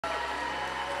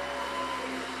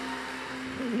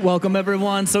Welcome,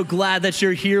 everyone. So glad that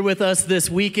you're here with us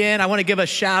this weekend. I want to give a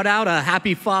shout out, a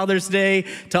happy Father's Day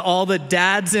to all the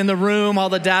dads in the room, all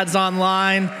the dads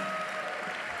online.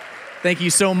 Thank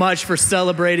you so much for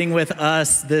celebrating with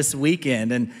us this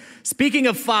weekend. And speaking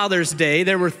of Father's Day,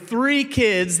 there were 3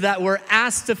 kids that were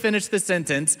asked to finish the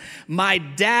sentence, "My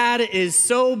dad is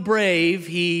so brave,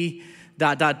 he ...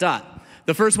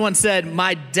 The first one said,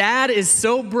 "My dad is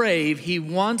so brave, he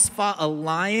once fought a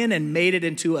lion and made it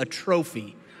into a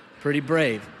trophy." Pretty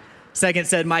brave. Second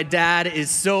said, "My dad is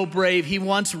so brave, he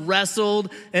once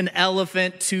wrestled an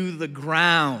elephant to the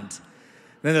ground."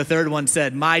 Then the third one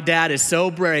said, "My dad is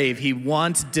so brave, he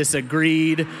once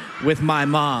disagreed with my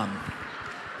mom."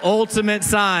 Ultimate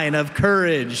sign of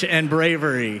courage and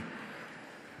bravery.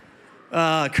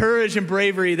 Courage and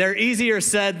bravery, they're easier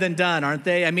said than done, aren't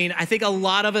they? I mean, I think a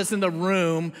lot of us in the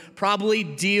room probably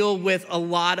deal with a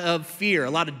lot of fear, a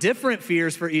lot of different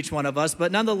fears for each one of us,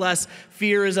 but nonetheless,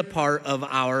 fear is a part of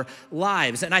our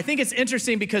lives. And I think it's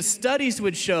interesting because studies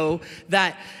would show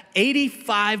that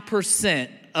 85%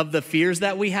 of the fears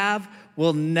that we have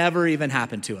will never even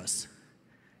happen to us.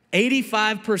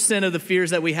 85% of the fears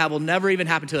that we have will never even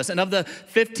happen to us. And of the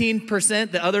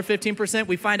 15%, the other 15%,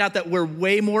 we find out that we're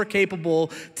way more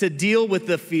capable to deal with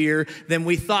the fear than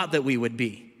we thought that we would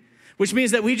be. Which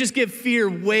means that we just give fear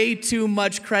way too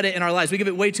much credit in our lives. We give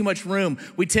it way too much room.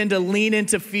 We tend to lean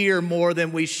into fear more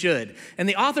than we should. And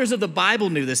the authors of the Bible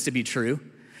knew this to be true.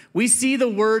 We see the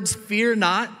words "fear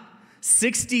not"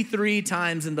 63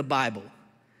 times in the Bible.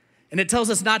 And it tells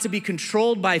us not to be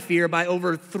controlled by fear by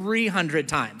over 300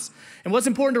 times. And what's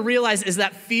important to realize is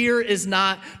that fear is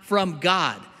not from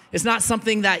God. It's not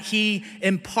something that he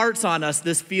imparts on us,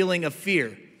 this feeling of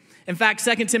fear. In fact,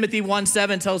 2 Timothy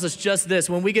 1:7 tells us just this.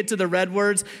 When we get to the red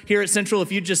words here at Central,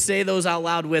 if you just say those out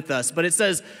loud with us. But it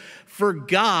says, "For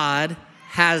God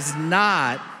has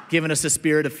not given us a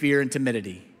spirit of fear and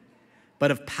timidity,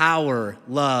 but of power,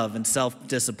 love, and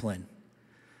self-discipline."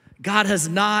 God has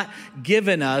not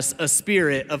given us a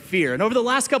spirit of fear. And over the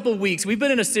last couple of weeks, we've been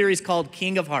in a series called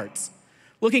King of Hearts,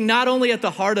 looking not only at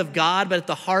the heart of God, but at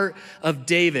the heart of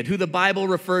David, who the Bible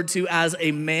referred to as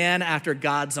a man after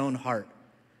God's own heart.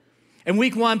 In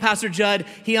week 1, Pastor Judd,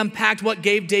 he unpacked what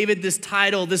gave David this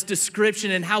title, this description,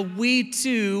 and how we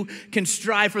too can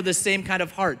strive for the same kind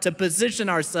of heart, to position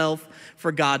ourselves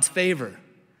for God's favor.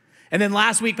 And then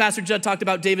last week, Pastor Judd talked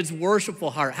about David's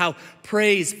worshipful heart, how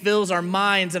praise fills our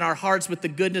minds and our hearts with the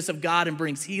goodness of God and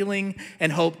brings healing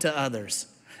and hope to others.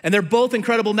 And they're both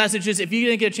incredible messages. If you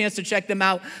didn't get a chance to check them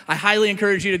out, I highly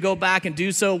encourage you to go back and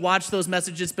do so, watch those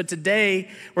messages. But today,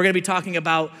 we're going to be talking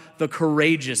about the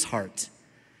courageous heart.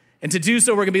 And to do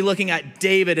so, we're going to be looking at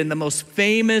David in the most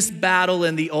famous battle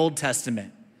in the Old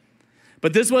Testament.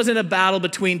 But this wasn't a battle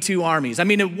between 2 armies. I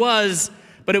mean, it was,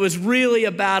 but it was really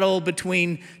a battle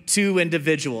between 2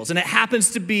 individuals. And it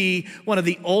happens to be one of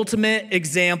the ultimate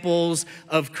examples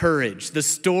of courage, the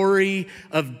story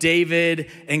of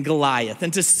David and Goliath.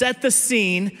 And to set the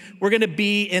scene, we're going to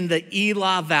be in the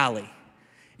Elah Valley.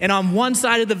 And on one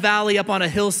side of the valley, up on a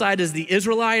hillside, is the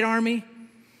Israelite army.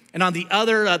 And on the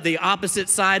other, the opposite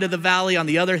side of the valley, on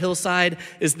the other hillside,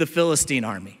 is the Philistine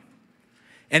army.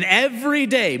 And every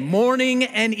day, morning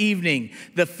and evening,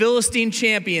 the Philistine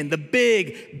champion, the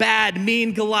big, bad,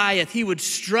 mean Goliath, he would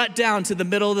strut down to the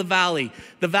middle of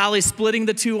the valley splitting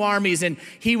the 2 armies, and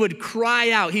he would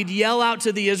cry out, he'd yell out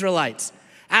to the Israelites,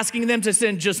 asking them to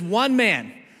send just one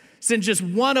man, send just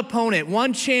one opponent,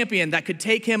 one champion that could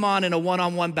take him on in a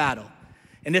one-on-one battle.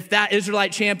 And if that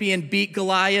Israelite champion beat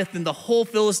Goliath, then the whole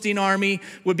Philistine army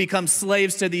would become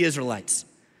slaves to the Israelites.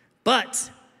 But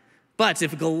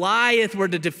if Goliath were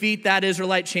to defeat that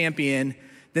Israelite champion,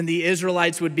 then the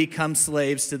Israelites would become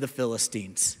slaves to the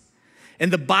Philistines.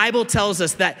 And the Bible tells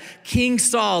us that King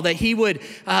Saul, that he would,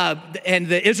 and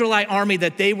the Israelite army,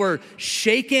 that they were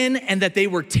shaken and that they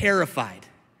were terrified.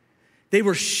 They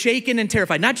were shaken and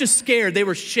terrified, not just scared, they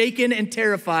were shaken and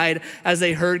terrified as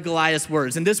they heard Goliath's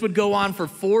words. And this would go on for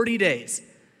 40 days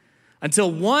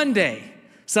until one day,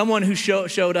 someone who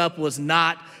showed up was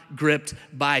not gripped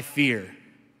by fear.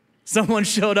 Someone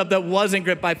showed up that wasn't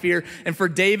gripped by fear. And for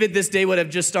David, this day would have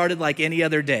just started like any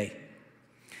other day.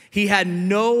 He had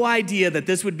no idea that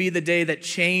this would be the day that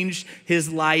changed his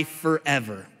life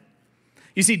forever.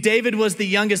 You see, David was the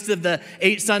youngest of the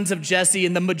 8 sons of Jesse,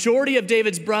 and the majority of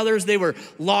David's brothers, they were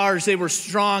large, they were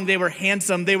strong, they were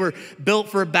handsome, they were built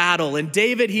for battle. And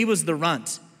David, he was the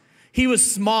runt. He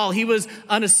was small, he was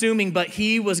unassuming, but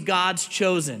he was God's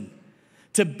chosen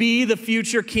to be the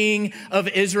future king of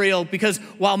Israel, because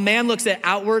while man looks at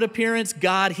outward appearance,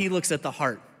 God, he looks at the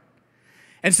heart.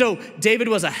 And so David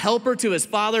was a helper to his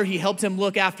father. He helped him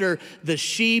look after the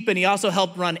sheep, and he also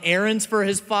helped run errands for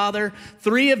his father.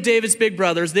 3 of David's big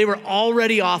brothers, they were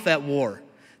already off at war.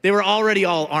 They were already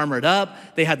all armored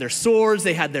up. They had their swords,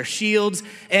 they had their shields,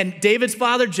 and David's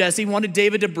father, Jesse, wanted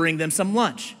David to bring them some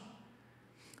lunch.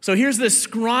 So here's this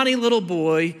scrawny little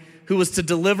boy who was to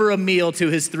deliver a meal to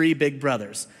his 3 big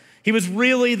brothers. He was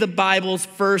really the Bible's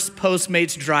first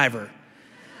Postmates driver.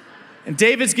 And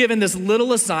David's given this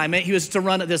little assignment. He was to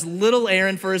run this little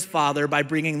errand for his father by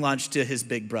bringing lunch to his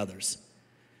big brothers.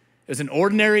 It was an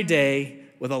ordinary day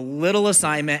with a little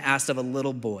assignment asked of a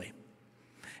little boy.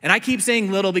 And I keep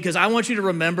saying little because I want you to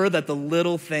remember that the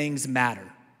little things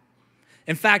matter.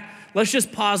 In fact, let's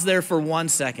just pause there for 1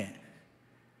 second.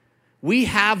 We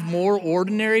have more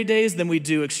ordinary days than we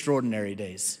do extraordinary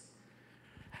days.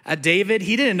 At David,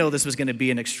 he didn't know this was going to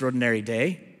be an extraordinary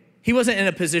day. He wasn't in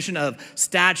a position of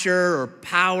stature or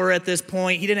power at this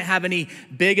point. He didn't have any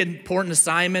big, important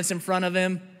assignments in front of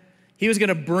him. He was going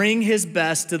to bring his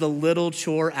best to the little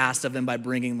chore asked of him by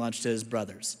bringing lunch to his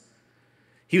brothers.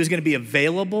 He was going to be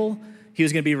available. He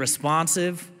was going to be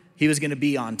responsive. He was going to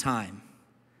be on time.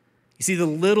 You see, the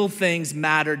little things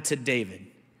mattered to David.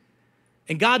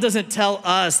 And God doesn't tell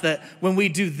us that when we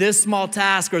do this small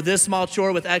task or this small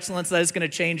chore with excellence, that it's going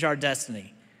to change our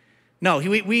destiny. No,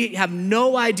 we have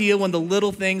no idea when the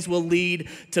little things will lead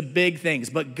to big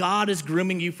things, but God is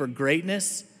grooming you for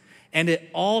greatness, and it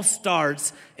all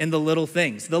starts in the little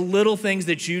things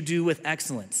that you do with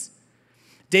excellence.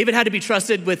 David had to be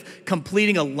trusted with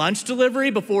completing a lunch delivery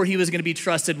before he was going to be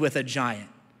trusted with a giant.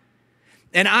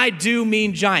 And I do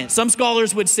mean giant. Some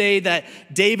scholars would say that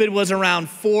David was around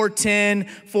 4'10",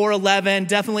 4'11",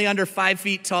 definitely under 5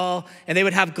 feet tall, and they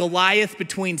would have Goliath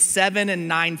between 7 and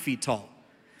 9 feet tall.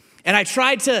 And I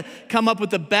tried to come up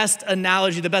with the best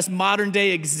analogy, the best modern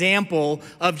day example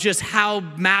of just how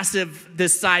massive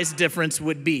this size difference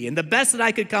would be. And the best that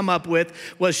I could come up with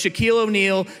was Shaquille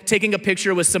O'Neal taking a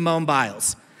picture with Simone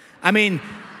Biles. I mean,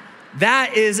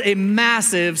 that is a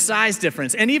massive size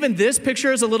difference. And even this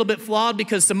picture is a little bit flawed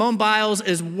because Simone Biles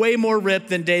is way more ripped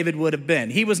than David would have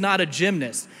been. He was not a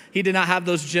gymnast. He did not have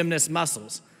those gymnast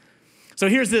muscles. So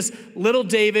here's this little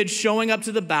David showing up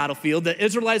to the battlefield. The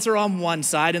Israelites are on one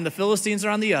side and the Philistines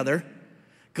are on the other.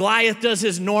 Goliath does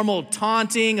his normal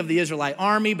taunting of the Israelite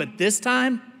army, but this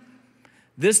time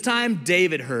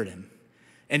David heard him.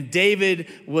 And David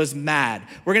was mad.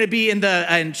 We're going to be in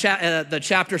the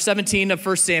chapter 17 of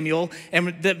 1 Samuel,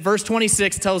 and verse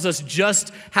 26 tells us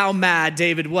just how mad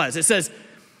David was.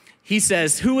 He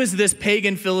says, "Who is this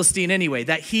pagan Philistine anyway,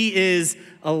 that he is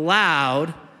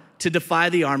allowed to defy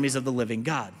the armies of the living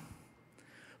God?"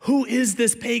 Who is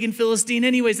this pagan Philistine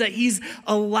anyways that he's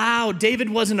allowed? David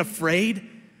wasn't afraid.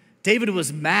 David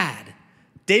was mad.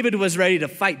 David was ready to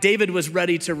fight. David was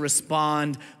ready to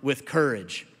respond with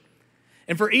courage.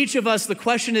 And for each of us, the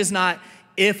question is not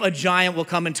if a giant will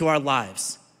come into our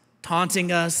lives, taunting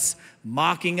us,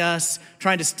 mocking us,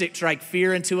 trying to strike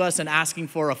fear into us and asking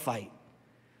for a fight.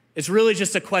 It's really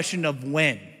just a question of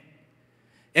when.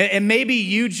 And maybe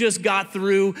you just got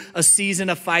through a season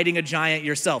of fighting a giant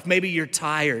yourself. Maybe you're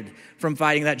tired from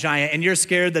fighting that giant and you're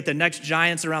scared that the next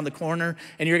giant's around the corner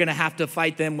and you're gonna have to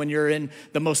fight them when you're in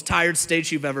the most tired state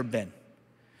you've ever been.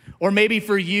 Or maybe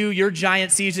for you, your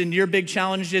giant season, your big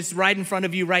challenge is right in front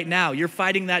of you right now. You're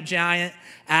fighting that giant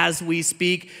as we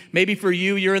speak. Maybe for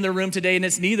you, you're in the room today and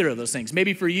it's neither of those things.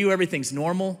 Maybe for you, everything's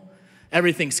normal,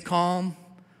 everything's calm,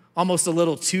 almost a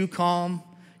little too calm.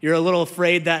 You're a little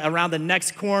afraid that around the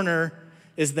next corner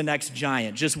is the next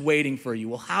giant just waiting for you.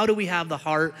 Well, how do we have the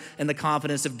heart and the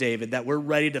confidence of David that we're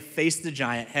ready to face the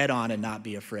giant head on and not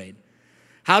be afraid?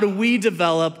 How do we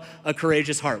develop a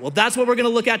courageous heart? Well, that's what we're going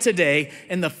to look at today.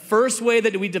 And the first way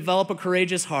that we develop a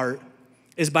courageous heart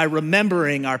is by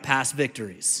remembering our past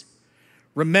victories.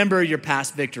 Remember your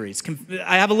past victories.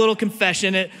 I have a little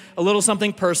confession, a little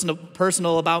something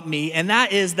personal about me, and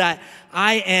that is that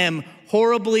I am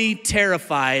horribly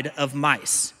terrified of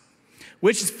mice,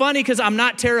 which is funny because I'm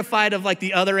not terrified of like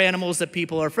the other animals that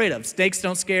people are afraid of. Snakes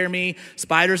don't scare me,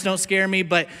 spiders don't scare me,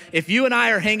 but if you and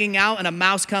I are hanging out and a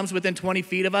mouse comes within 20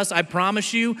 feet of us, I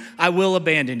promise you, I will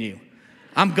abandon you.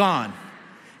 I'm gone.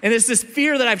 And it's this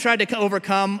fear that I've tried to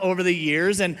overcome over the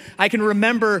years. And I can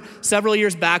remember several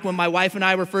years back when my wife and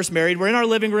I were first married, we're in our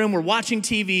living room, we're watching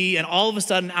TV, and all of a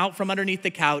sudden, out from underneath the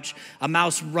couch, a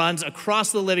mouse runs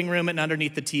across the living room and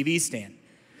underneath the TV stand.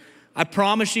 I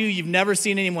promise you, you've never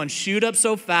seen anyone shoot up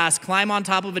so fast, climb on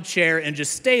top of a chair, and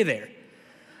just stay there.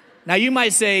 Now, you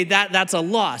might say that's a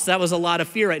loss. That was a lot of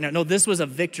fear right now. No, this was a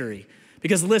victory.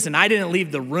 Because listen, I didn't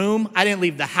leave the room, I didn't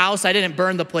leave the house, I didn't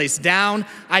burn the place down,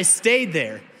 I stayed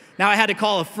there. Now I had to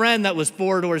call a friend that was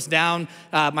 4 doors down,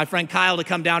 my friend Kyle, to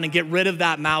come down and get rid of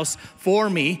that mouse for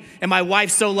me. And my wife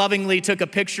so lovingly took a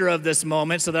picture of this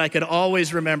moment so that I could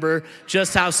always remember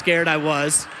just how scared I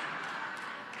was.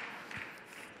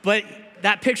 But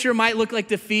that picture might look like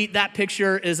defeat. That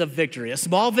picture is a victory, a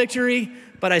small victory,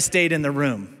 but I stayed in the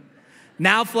room.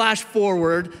 Now flash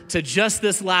forward to just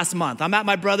this last month. I'm at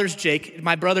my brother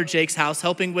Jake's house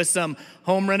helping with some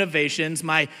home renovations.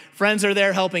 My friends are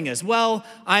there helping as well.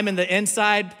 I'm in the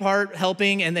inside part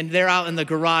helping, and then they're out in the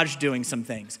garage doing some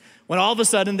things. When all of a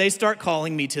sudden they start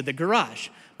calling me to the garage,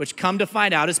 which come to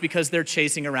find out is because they're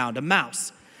chasing around a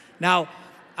mouse. Now,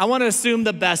 I want to assume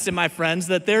the best in my friends,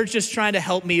 that they're just trying to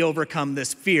help me overcome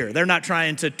this fear. They're not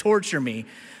trying to torture me.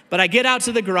 But I get out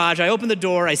to the garage, I open the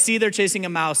door, I see they're chasing a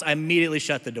mouse, I immediately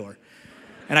shut the door.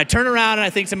 And I turn around and I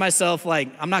think to myself, like,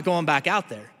 I'm not going back out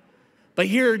there. But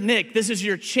here, Nick, this is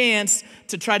your chance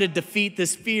to try to defeat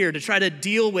this fear, to try to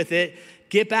deal with it,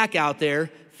 get back out there,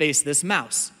 face this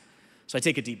mouse. So I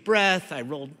take a deep breath, I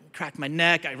crack my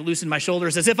neck, I loosen my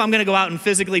shoulders as if I'm gonna go out and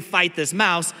physically fight this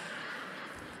mouse.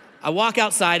 I walk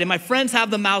outside, and my friends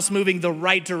have the mouse moving the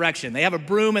right direction. They have a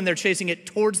broom, and they're chasing it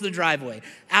towards the driveway,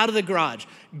 out of the garage,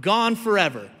 gone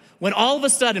forever. When all of a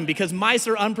sudden, because mice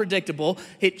are unpredictable,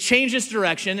 it changes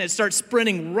direction. It starts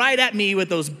sprinting right at me with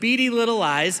those beady little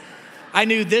eyes. I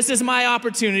knew this is my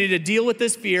opportunity to deal with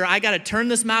this fear. I got to turn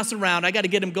this mouse around. I got to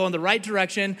get him going the right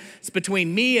direction. It's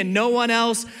between me and no one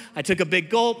else. I took a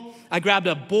big gulp. I grabbed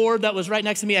a board that was right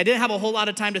next to me. I didn't have a whole lot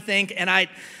of time to think, and I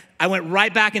went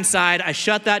right back inside. I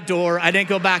shut that door. I didn't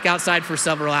go back outside for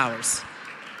several hours.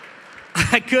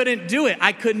 I couldn't do it.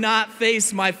 I could not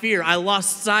face my fear. I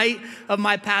lost sight of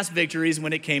my past victories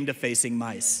when it came to facing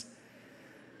mice.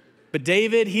 But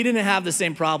David, he didn't have the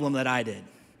same problem that I did.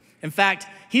 In fact,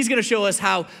 he's going to show us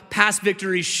how past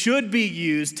victories should be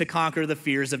used to conquer the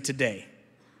fears of today.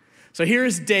 So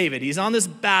here's David. He's on this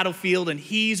battlefield, and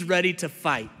he's ready to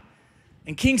fight.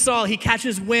 And King Saul, he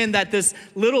catches wind that this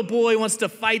little boy wants to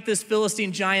fight this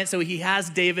Philistine giant, so he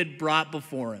has David brought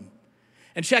before him.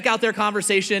 And check out their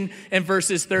conversation in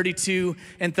verses 32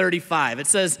 and 35. It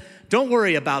says, "Don't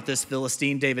worry about this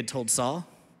Philistine," David told Saul.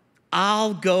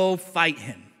 "I'll go fight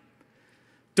him."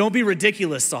 "Don't be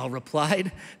ridiculous," Saul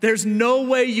replied. "There's no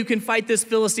way you can fight this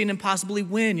Philistine and possibly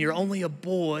win. You're only a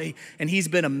boy, and he's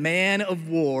been a man of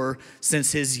war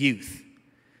since his youth."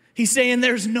 He's saying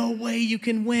there's no way you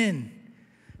can win.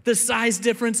 The size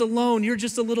difference alone, you're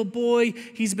just a little boy.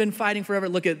 He's been fighting forever.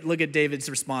 Look at David's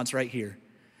response right here.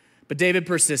 But David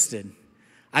persisted.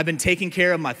 "I've been taking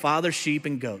care of my father's sheep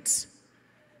and goats,"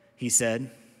 he said.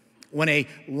 "When a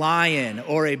lion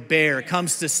or a bear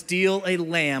comes to steal a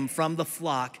lamb from the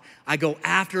flock, I go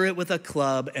after it with a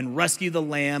club and rescue the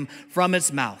lamb from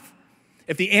its mouth.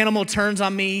 If the animal turns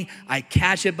on me, I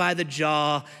catch it by the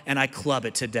jaw and I club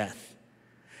it to death."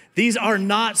 These are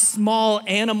not small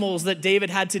animals that David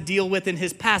had to deal with in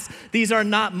his past. These are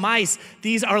not mice.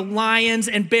 These are lions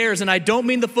and bears. And I don't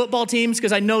mean the football teams,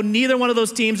 because I know neither one of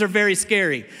those teams are very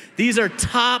scary. These are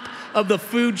top of the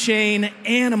food chain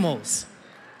animals.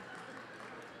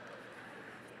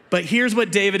 But here's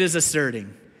what David is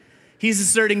asserting. He's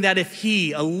asserting that if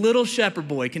he, a little shepherd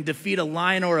boy, can defeat a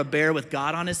lion or a bear with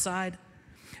God on his side,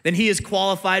 then he is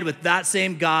qualified with that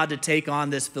same God to take on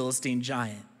this Philistine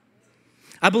giant.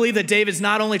 I believe that David's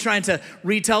not only trying to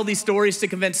retell these stories to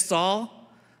convince Saul,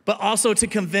 but also to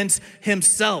convince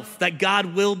himself that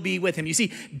God will be with him. You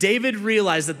see, David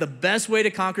realized that the best way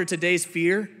to conquer today's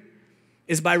fear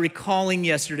is by recalling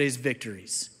yesterday's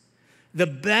victories. The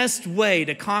best way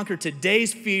to conquer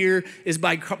today's fear is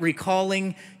by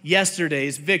recalling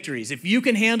yesterday's victories. If you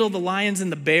can handle the lions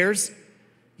and the bears,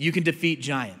 you can defeat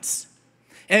giants.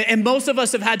 And most of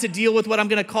us have had to deal with what I'm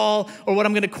going to call, or what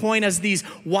I'm going to coin as, these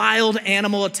wild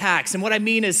animal attacks. And what I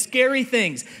mean is scary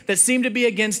things that seem to be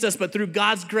against us, but through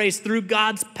God's grace, through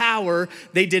God's power,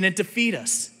 they didn't defeat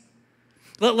us.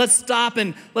 Let's stop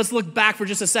and let's look back for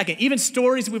just a second. Even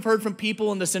stories we've heard from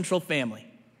people in the Central family.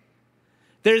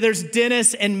 There's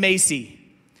Dennis and Macy,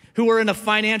 who were in a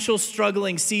financial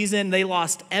struggling season. They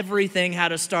lost everything, had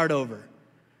to start over.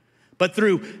 But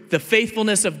through the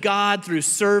faithfulness of God, through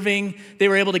serving, they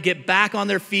were able to get back on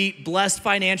their feet, blessed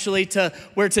financially, to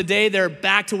where today they're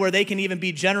back to where they can even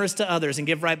be generous to others and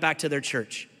give right back to their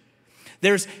church.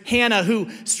 There's Hannah,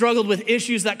 who struggled with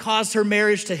issues that caused her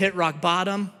marriage to hit rock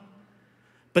bottom.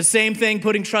 But same thing,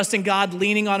 putting trust in God,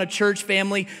 leaning on a church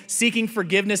family, seeking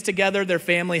forgiveness together, their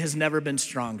family has never been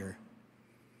stronger.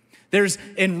 There's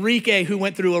Enrique, who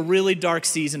went through a really dark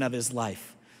season of his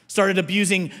life. started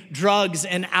abusing drugs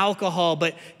and alcohol,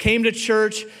 but came to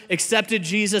church, accepted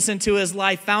Jesus into his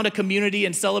life, found a community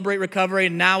in Celebrate Recovery,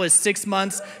 and now is 6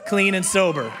 months clean and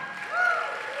sober.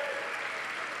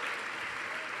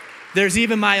 There's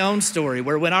even my own story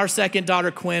where when our second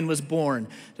daughter, Quinn, was born,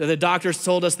 the doctors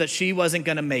told us that she wasn't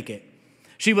gonna make it.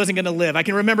 She wasn't gonna live. I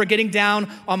can remember getting down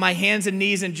on my hands and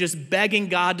knees and just begging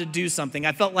God to do something.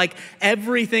 I felt like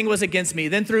everything was against me.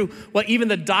 Then through what even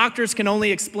the doctors can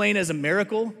only explain as a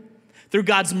miracle, through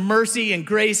God's mercy and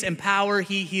grace and power,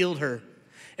 he healed her.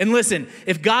 And listen,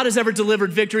 if God has ever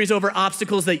delivered victories over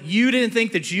obstacles that you didn't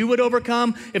think that you would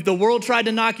overcome, if the world tried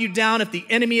to knock you down, if the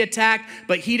enemy attacked,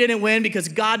 but he didn't win because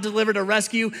God delivered a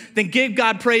rescue, then give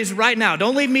God praise right now.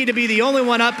 Don't leave me to be the only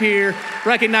one up here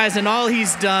recognizing all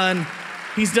he's done.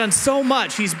 He's done so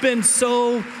much. He's been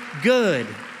so good.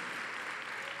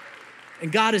 And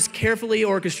God is carefully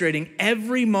orchestrating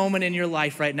every moment in your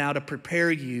life right now to prepare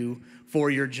you for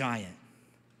your giant.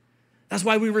 That's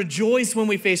why we rejoice when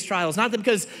we face trials, not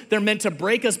because they're meant to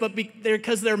break us, but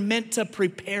because they're meant to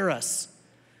prepare us.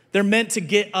 They're meant to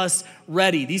get us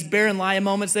ready. These bear and lion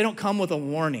moments, they don't come with a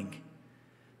warning.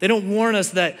 They don't warn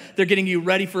us that they're getting you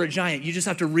ready for a giant. You just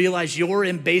have to realize you're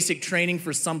in basic training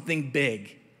for something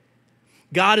big.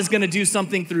 God is gonna do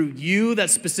something through you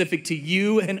that's specific to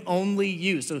you and only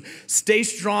you. So stay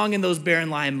strong in those bear and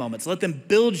lion moments. Let them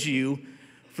build you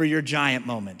for your giant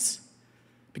moments.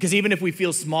 Because even if we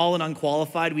feel small and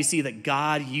unqualified, we see that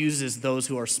God uses those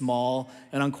who are small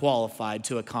and unqualified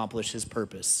to accomplish his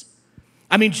purpose.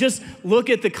 I mean, just look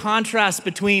at the contrast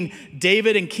between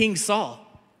David and King Saul.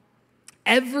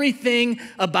 Everything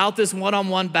about this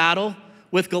one-on-one battle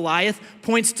with Goliath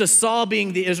points to Saul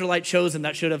being the Israelite chosen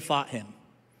that should have fought him.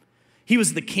 He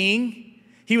was the king,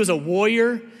 he was a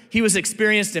warrior, he was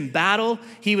experienced in battle,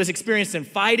 he was experienced in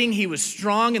fighting, he was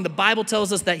strong, and the Bible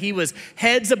tells us that he was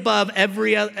heads above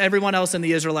everyone else in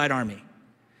the Israelite army.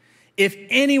 If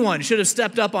anyone should have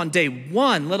stepped up on day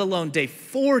 1, let alone day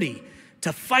 40,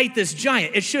 to fight this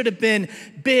giant, it should have been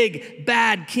big,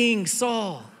 bad King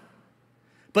Saul.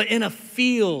 But in a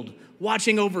field,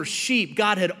 watching over sheep,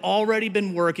 God had already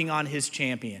been working on his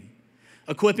champion,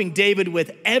 equipping David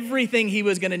with everything he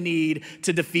was gonna need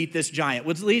to defeat this giant,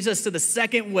 which leads us to the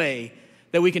second way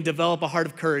that we can develop a heart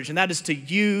of courage, and that is to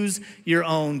use your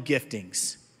own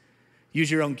giftings. Use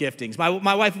your own giftings.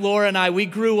 My wife Laura and I, we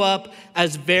grew up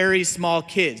as very small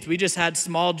kids. We just had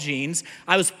small genes.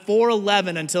 I was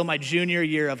 4'11" until my junior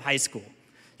year of high school.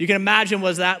 You can imagine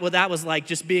what that was like,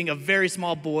 just being a very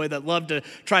small boy that loved to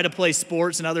try to play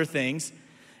sports and other things.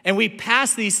 And we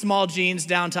passed these small genes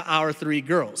down to our 3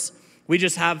 girls. We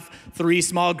just have 3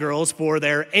 small girls for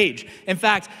their age. In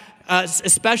fact,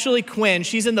 especially Quinn,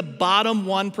 she's in the bottom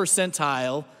 1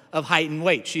 percentile of height and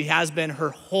weight. She has been her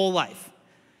whole life.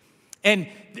 And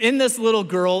in this little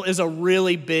girl is a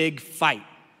really big fight.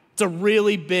 It's a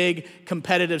really big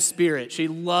competitive spirit. She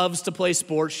loves to play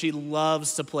sports. She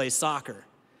loves to play soccer.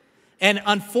 And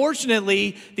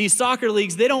unfortunately, these soccer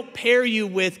leagues, they don't pair you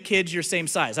with kids your same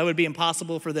size. That would be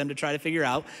impossible for them to try to figure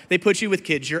out. They put you with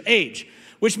kids your age,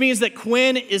 which means that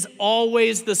Quinn is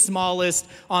always the smallest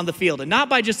on the field. And not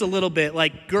by just a little bit,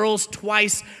 like girls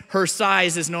twice her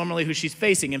size is normally who she's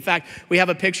facing. In fact, we have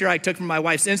a picture I took from my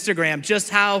wife's Instagram, just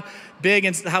how big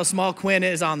and how small Quinn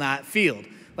is on that field.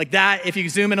 Like that, if you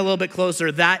zoom in a little bit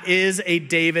closer, that is a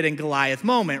David and Goliath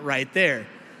moment right there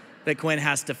that Quinn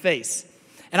has to face.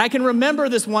 And I can remember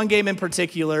this one game in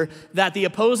particular that the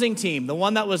opposing team, the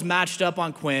one that was matched up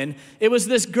on Quinn, it was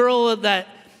this girl that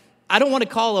I don't want to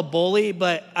call a bully,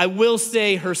 but I will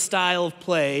say her style of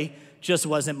play just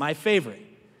wasn't my favorite.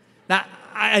 Now,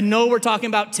 I know we're talking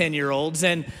about 10-year-olds,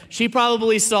 and she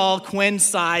probably saw Quinn's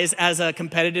size as a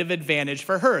competitive advantage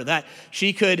for her, that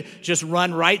she could just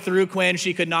run right through Quinn,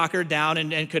 she could knock her down,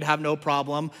 and could have no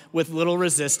problem with little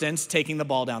resistance taking the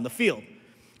ball down the field.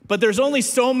 But there's only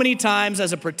so many times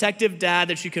as a protective dad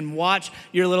that you can watch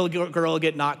your little girl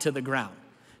get knocked to the ground,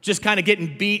 just kind of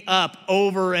getting beat up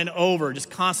over and over, just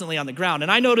constantly on the ground.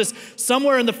 And I noticed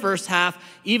somewhere in the first half,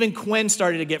 even Quinn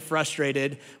started to get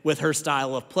frustrated with her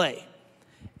style of play.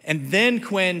 And then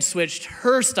Quinn switched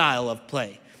her style of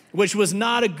play, which was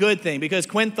not a good thing because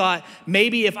Quinn thought,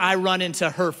 maybe if I run into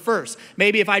her first,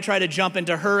 maybe if I try to jump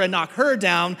into her and knock her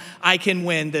down, I can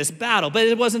win this battle. But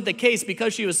it wasn't the case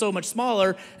because she was so much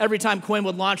smaller. Every time Quinn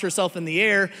would launch herself in the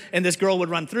air and this girl would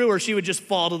run through her, she would just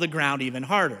fall to the ground even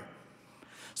harder.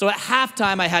 So at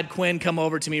halftime, I had Quinn come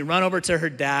over to me, run over to her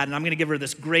dad, and I'm gonna give her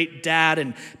this great dad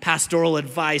and pastoral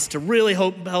advice to really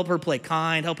help her play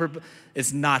kind, help her.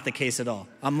 It's not the case at all.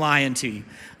 I'm lying to you.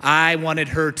 I wanted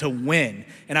her to win,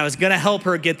 and I was gonna help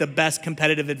her get the best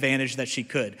competitive advantage that she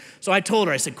could. So I told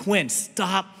her, I said, Quinn,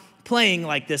 stop playing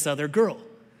like this other girl.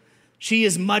 She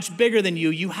is much bigger than you.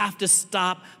 You have to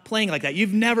stop playing like that.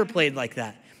 You've never played like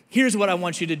that. Here's what I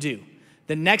want you to do.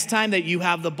 The next time that you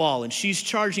have the ball and she's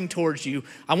charging towards you,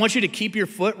 I want you to keep your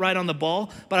foot right on the ball,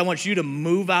 but I want you to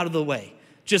move out of the way.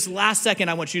 Just last second,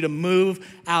 I want you to move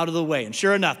out of the way. And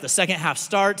sure enough, the second half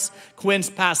starts. Quinn's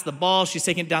passed the ball. She's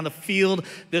taking it down the field.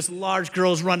 This large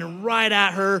girl's running right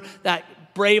at her. That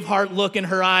Braveheart look in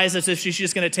her eyes as if she's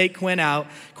just going to take Quinn out.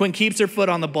 Quinn keeps her foot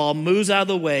on the ball, moves out of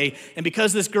the way. And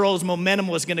because this girl's momentum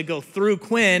was going to go through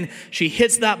Quinn, she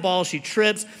hits that ball. She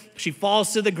trips. She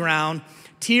falls to the ground.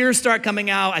 Tears start coming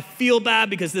out. I feel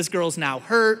bad because this girl's now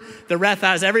hurt. The ref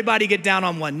has everybody get down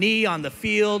on one knee on the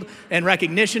field in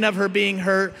recognition of her being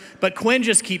hurt. But Quinn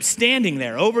just keeps standing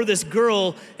there over this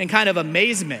girl in kind of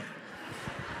amazement.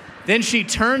 Then she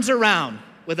turns around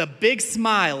with a big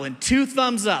smile and 2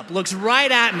 thumbs up, looks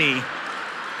right at me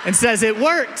and says, "It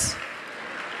worked."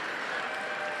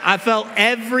 I felt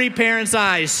every parent's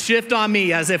eyes shift on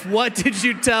me as if, what did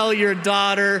you tell your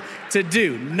daughter to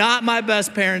do? Not my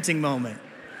best parenting moment.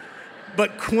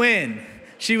 But Quinn,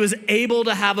 she was able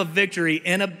to have a victory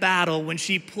in a battle when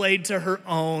she played to her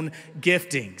own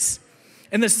giftings.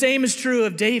 And the same is true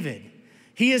of David.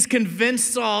 He has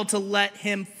convinced Saul to let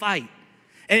him fight.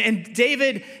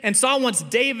 And Saul wants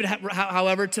David,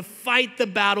 however, to fight the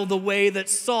battle the way that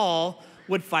Saul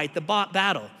would fight the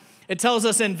battle. It tells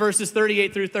us in verses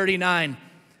 38 through 39,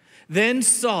 then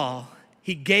Saul,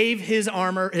 he gave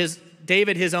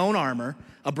David his own armor,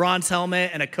 a bronze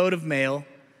helmet and a coat of mail.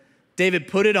 David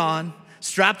put it on,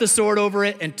 strapped the sword over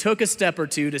it, and took a step or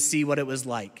two to see what it was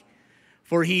like.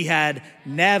 For he had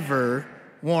never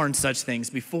worn such things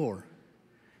before.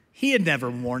 He had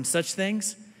never worn such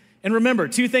things. And remember,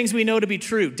 2 things we know to be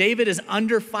true. David is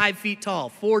under 5 feet tall,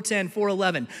 4'10",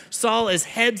 4'11". Saul is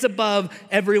heads above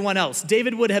everyone else.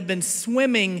 David would have been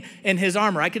swimming in his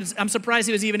armor. I'm surprised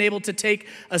he was even able to take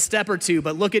a step or two,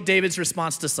 but look at David's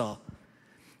response to Saul.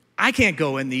 "I can't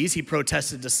go in these," he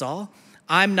protested to Saul.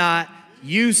 "I'm not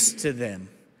used to them."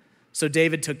 So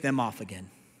David took them off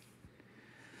again.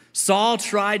 Saul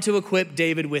tried to equip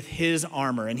David with his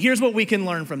armor. And here's what we can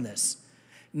learn from this.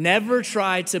 Never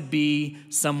try to be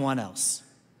someone else.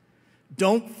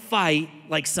 Don't fight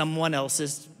like someone else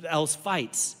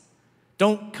fights.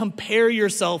 Don't compare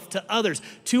yourself to others.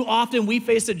 Too often we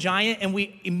face a giant and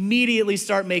we immediately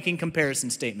start making comparison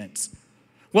statements.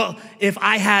 Well, if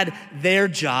I had their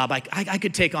job, I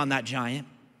could take on that giant.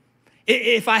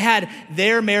 If I had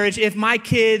their marriage, if my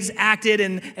kids acted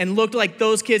and looked like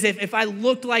those kids, if I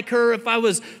looked like her, if I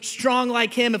was strong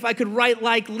like him, if I could write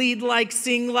like, lead like,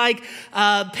 sing like,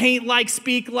 paint like,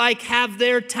 speak like, have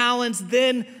their talents,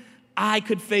 then I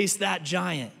could face that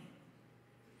giant.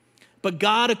 But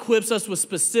God equips us with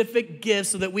specific gifts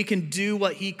so that we can do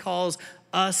what he calls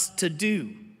us to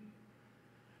do.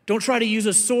 Don't try to use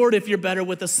a sword if you're better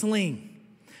with a sling.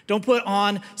 Don't put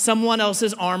on someone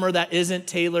else's armor that isn't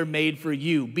tailor-made for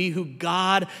you. Be who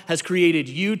God has created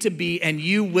you to be, and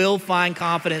you will find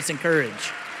confidence and courage.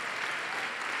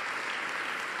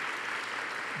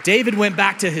 David went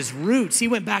back to his roots. He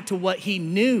went back to what he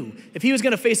knew. If he was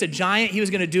going to face a giant, he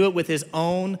was going to do it with his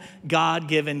own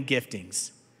God-given giftings.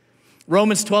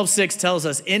 Romans 12:6 tells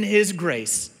us, in his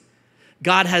grace,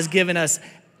 God has given us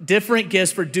different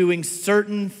gifts for doing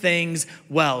certain things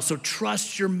well. So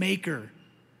trust your maker.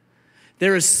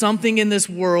 There is something in this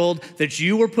world that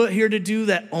you were put here to do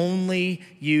that only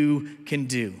you can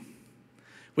do.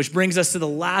 Which brings us to the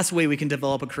last way we can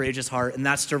develop a courageous heart, and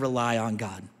that's to rely on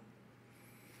God.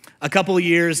 A couple of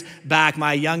years back,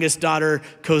 my youngest daughter,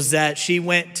 Cosette, she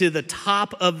went to the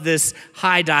top of this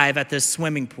high dive at this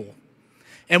swimming pool.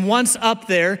 And once up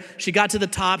there, she got to the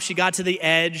top, she got to the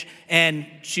edge, and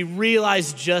she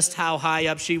realized just how high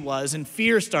up she was, and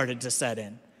fear started to set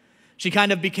in. She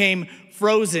kind of became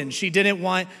frozen. She didn't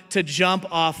want to jump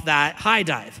off that high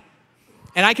dive.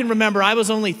 And I can remember I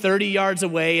was only 30 yards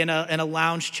away in a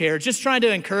lounge chair, just trying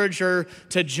to encourage her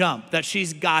to jump, that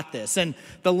she's got this. And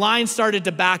the line started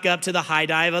to back up to the high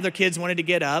dive. Other kids wanted to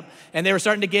get up, and they were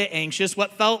starting to get anxious.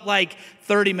 What felt like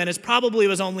 30 minutes probably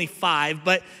was only 5,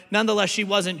 but nonetheless, she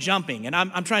wasn't jumping. And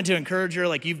I'm trying to encourage her,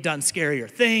 like, you've done scarier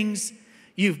things.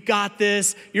 You've got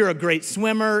this. You're a great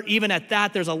swimmer. Even at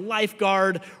that, there's a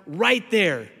lifeguard right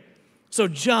there. So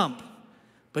jump.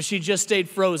 But she just stayed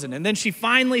frozen. And then she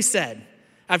finally said,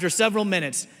 after several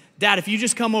minutes, Dad, if you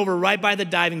just come over right by the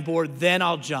diving board, then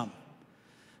I'll jump.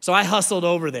 So I hustled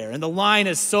over there, and the line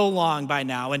is so long by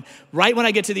now. And right when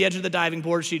I get to the edge of the diving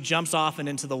board, she jumps off and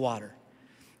into the water.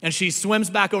 And she swims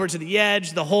back over to the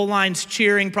edge. The whole line's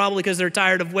cheering, probably because they're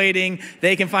tired of waiting.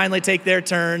 They can finally take their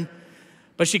turn.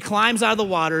 But she climbs out of the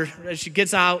water, she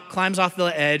gets out, climbs off the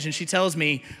edge, and she tells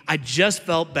me, I just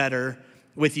felt better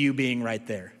with you being right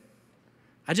there.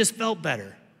 I just felt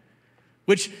better.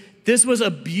 Which, this was a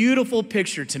beautiful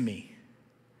picture to me.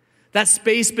 That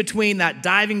space between that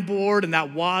diving board and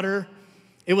that water,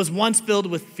 it was once filled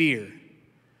with fear.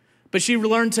 But she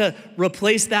learned to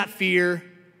replace that fear,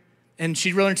 and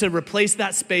she learned to replace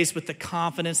that space with the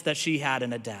confidence that she had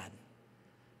in a dad.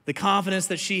 The confidence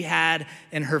that she had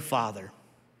in her father.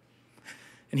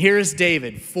 And here is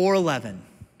David, 4'11",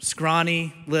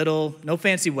 scrawny, little, no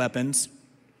fancy weapons,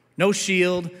 no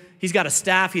shield. He's got a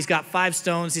staff, he's got 5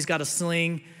 stones, he's got a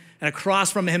sling, and across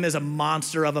from him is a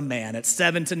monster of a man at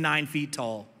 7 to 9 feet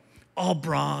tall, all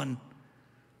brawn,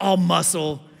 all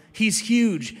muscle. He's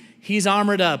huge, he's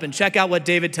armored up. And check out what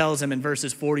David tells him in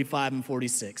verses 45 and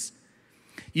 46.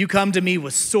 You come to me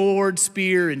with sword,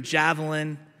 spear, and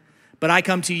javelin, but I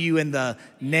come to you in the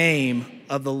name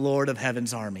of the Lord of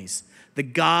heaven's armies, the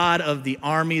God of the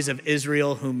armies of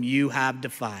Israel whom you have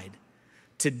defied.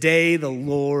 Today the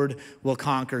Lord will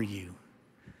conquer you.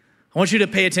 I want you to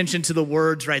pay attention to the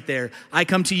words right there. I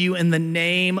come to you in the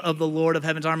name of the Lord of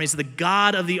heaven's armies, the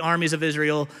God of the armies of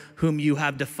Israel whom you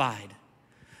have defied.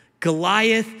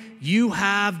 Goliath, you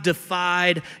have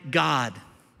defied God.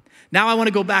 Now I want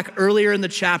to go back earlier in the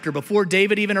chapter, before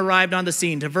David even arrived on the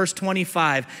scene, to verse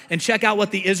 25, and check out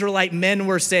what the Israelite men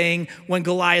were saying when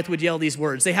Goliath would yell these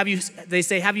words. They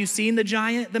say, have you seen the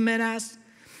giant, the men asked?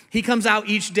 He comes out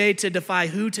each day to defy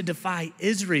who? To defy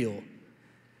Israel.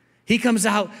 He comes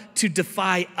out to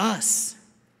defy us.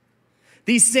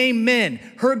 These same men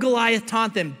heard Goliath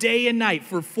taunt them day and night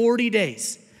for 40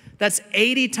 days. That's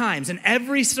 80 times, and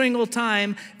every single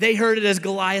time they heard it as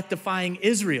Goliath defying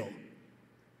Israel.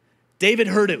 David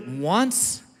heard it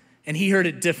once, and he heard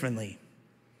it differently.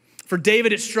 For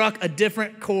David, it struck a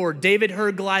different chord. David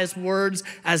heard Goliath's words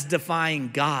as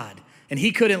defying God, and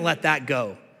he couldn't let that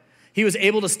go. He was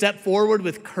able to step forward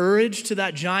with courage to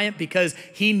that giant because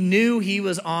he knew he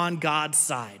was on God's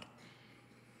side.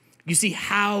 You see,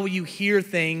 how you hear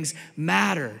things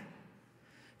matter.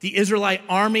 The Israelite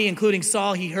army, including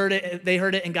Saul, they heard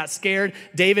it and got scared.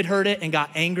 David heard it and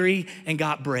got angry and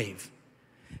got brave.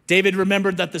 David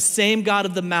remembered that the same God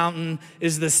of the mountain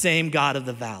is the same God of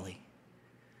the valley.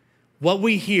 What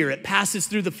we hear, it passes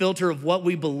through the filter of what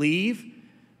we believe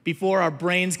before our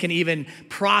brains can even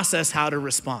process how to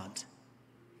respond.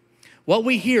 What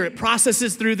we hear, it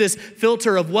processes through this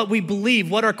filter of what we believe,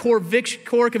 what our core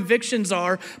convictions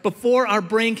are, before our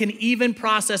brain can even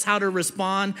process how to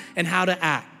respond and how to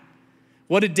act.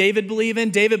 What did David believe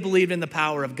in? David believed in the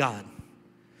power of God.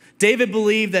 David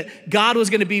believed that God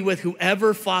was going to be with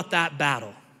whoever fought that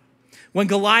battle. When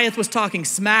Goliath was talking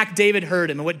smack, David heard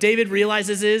him. And what David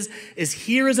realizes is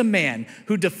here is a man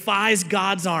who defies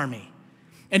God's army.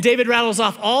 And David rattles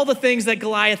off all the things that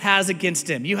Goliath has against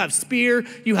him. You have spear,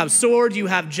 you have sword, you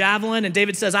have javelin. And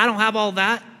David says, I don't have all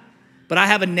that, but I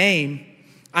have a name.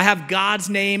 I have God's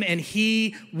name, and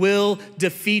he will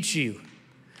defeat you.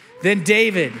 Then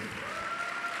David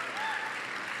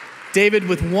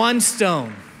with one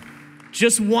stone,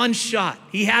 just one shot.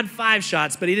 He had 5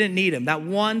 shots, but he didn't need him. That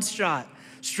one shot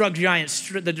struck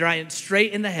the giant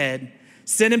straight in the head,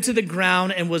 sent him to the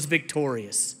ground, and was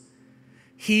victorious.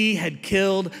 He had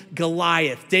killed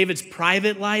Goliath. David's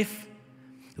private life,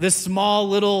 this small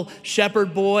little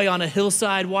shepherd boy on a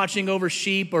hillside watching over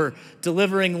sheep or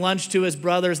delivering lunch to his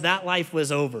brothers, that life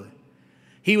was over.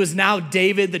 He was now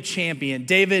David the champion,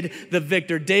 David the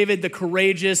victor, David the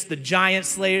courageous, the giant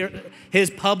slayer.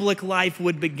 His public life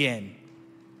would begin.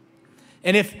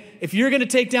 And if you're going to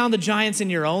take down the giants in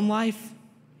your own life,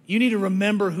 you need to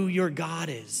remember who your God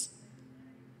is.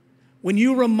 When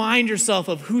you remind yourself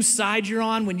of whose side you're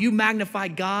on, when you magnify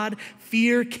God,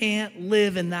 fear can't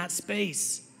live in that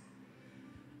space.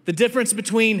 The difference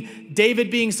between David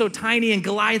being so tiny and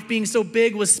Goliath being so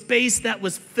big was space that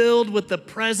was filled with the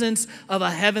presence of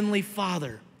a heavenly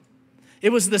Father.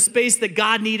 It was the space that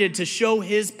God needed to show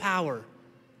his power.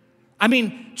 I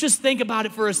mean, just think about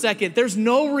it for a second. There's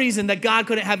no reason that God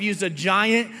couldn't have used a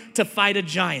giant to fight a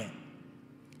giant.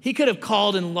 He could have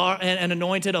called and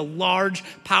anointed a large,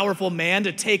 powerful man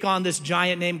to take on this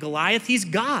giant named Goliath. He's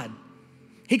God.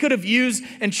 He could have used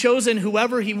and chosen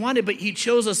whoever he wanted, but he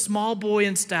chose a small boy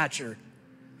in stature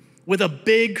with a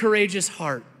big, courageous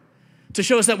heart to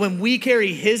show us that when we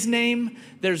carry his name,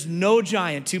 there's no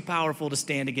giant too powerful to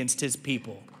stand against his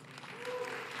people.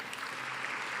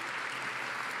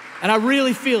 And I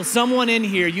really feel someone in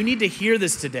here, you need to hear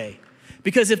this today.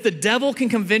 Because if the devil can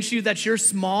convince you that you're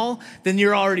small, then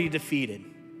you're already defeated.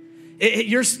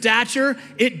 Your stature,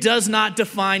 it does not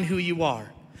define who you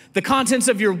are. The contents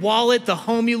of your wallet, the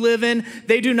home you live in,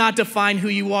 they do not define who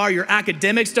you are. Your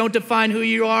academics don't define who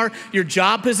you are. Your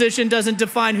job position doesn't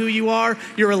define who you are.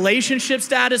 Your relationship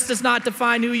status does not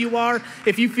define who you are.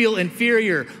 If you feel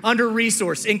inferior,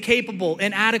 under-resourced, incapable,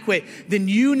 inadequate, then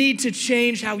you need to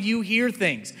change how you hear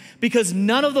things, because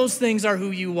none of those things are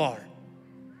who you are.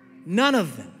 None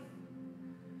of them.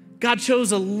 God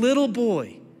chose a little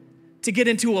boy to get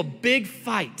into a big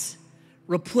fight.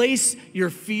 Replace your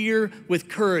fear with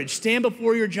courage. Stand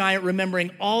before your giant,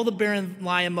 remembering all the barren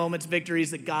lion moments,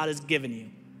 victories that God has given you.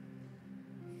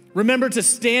 Remember to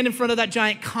stand in front of that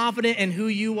giant confident in who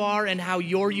you are and how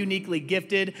you're uniquely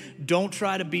gifted. Don't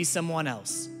try to be someone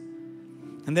else.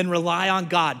 And then rely on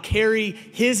God. Carry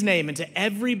his name into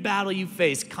every battle you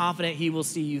face, confident he will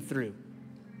see you through.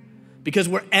 Because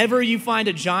wherever you find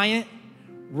a giant,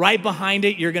 right behind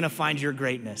it, you're going to find your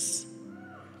greatness.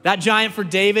 That giant for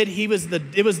David, it was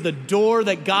the door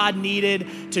that God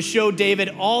needed to show David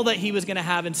all that he was going to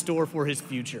have in store for his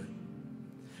future.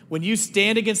 When you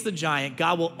stand against the giant,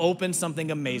 God will open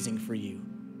something amazing for you.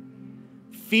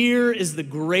 Fear is the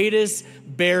greatest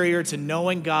barrier to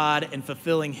knowing God and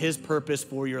fulfilling his purpose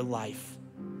for your life.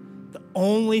 The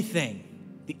only thing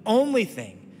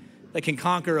that can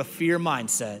conquer a fear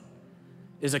mindset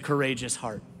is a courageous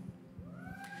heart.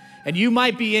 And you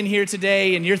might be in here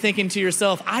today and you're thinking to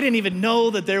yourself, I didn't even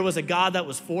know that there was a God that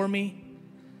was for me.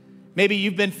 Maybe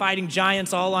you've been fighting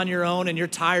giants all on your own and you're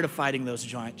tired of fighting those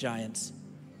giants.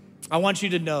 I want you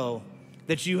to know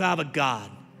that you have a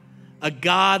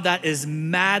God that is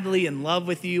madly in love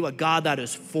with you, a God that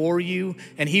is for you,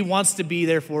 and he wants to be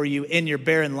there for you in your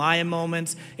barren lion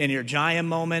moments, in your giant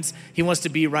moments. He wants to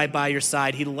be right by your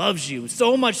side. He loves you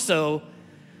so much so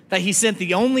that he sent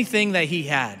the only thing that he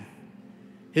had,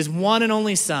 his one and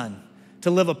only son, to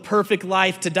live a perfect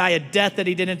life, to die a death that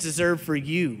he didn't deserve for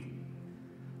you,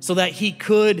 so that he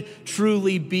could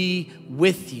truly be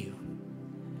with you.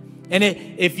 And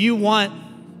if you want,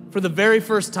 for the very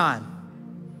first time,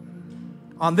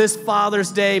 on this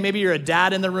Father's Day, maybe you're a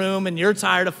dad in the room and you're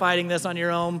tired of fighting this on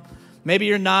your own. Maybe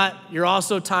you're not. You're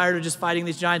also tired of just fighting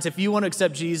these giants. If you want to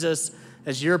accept Jesus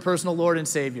as your personal Lord and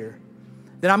Savior,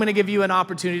 then I'm going to give you an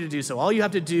opportunity to do so. All you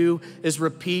have to do is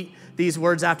repeat these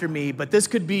words after me, but this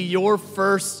could be your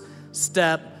first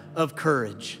step of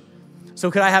courage.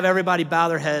 So could I have everybody bow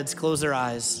their heads, close their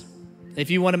eyes? If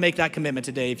you want to make that commitment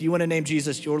today, if you want to name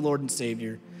Jesus your Lord and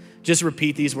Savior, just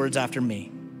repeat these words after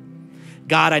me.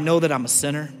 God, I know that I'm a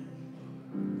sinner.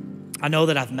 I know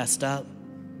that I've messed up.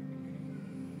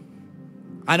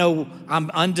 I know I'm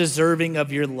undeserving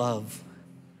of your love.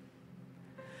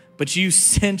 But you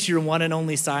sent your one and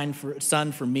only son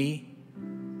for me.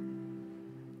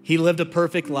 He lived a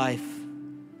perfect life,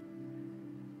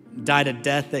 died a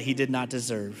death that he did not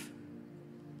deserve.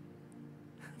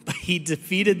 But he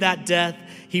defeated that death.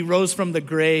 He rose from the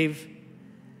grave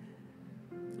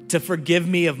to forgive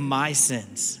me of my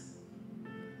sins.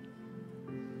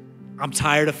 I'm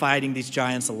tired of fighting these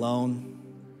giants alone.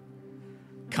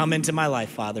 Come into my life,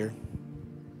 Father.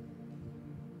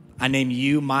 I name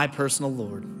you my personal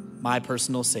Lord, my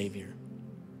personal Savior.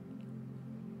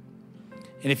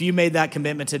 And if you made that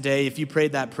commitment today, if you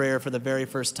prayed that prayer for the very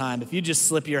first time, if you just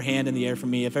slip your hand in the air for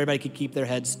me, if everybody could keep their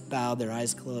heads bowed, their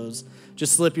eyes closed,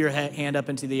 just slip your hand up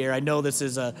into the air. I know this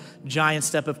is a giant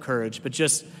step of courage, but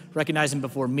just recognizing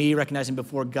before me, recognizing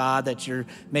before God that you're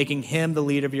making him the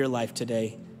leader of your life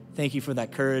today. Thank you for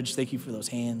that courage. Thank you for those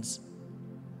hands.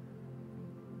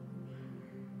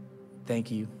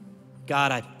 Thank you.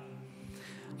 God,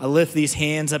 I lift these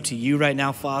hands up to you right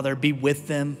now, Father. Be with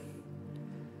them.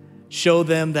 Show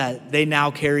them that they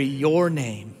now carry your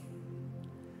name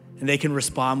and they can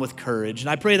respond with courage. And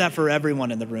I pray that for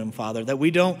everyone in the room, Father, that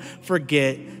we don't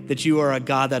forget that you are a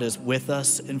God that is with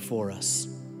us and for us.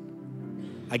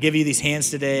 I give you these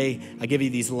hands today. I give you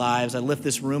these lives. I lift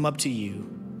this room up to you.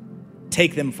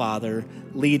 Take them, Father.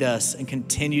 Lead us and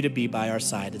continue to be by our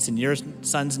side. It's in your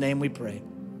Son's name we pray.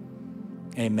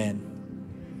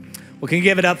 Amen. Well, can you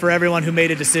give it up for everyone who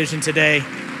made a decision today?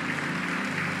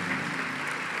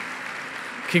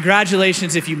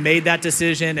 Congratulations if you made that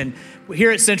decision. And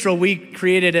here at Central, we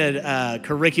created a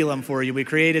curriculum for you. We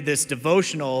created this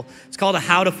devotional. It's called a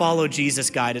How to Follow Jesus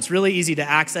guide. It's really easy to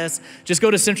access. Just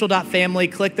go to central.family,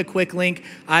 click the quick link.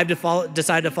 I've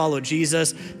decided to follow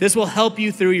Jesus. This will help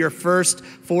you through your first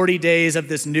 40 days of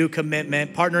this new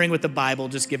commitment, partnering with the Bible,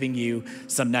 just giving you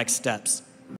some next steps.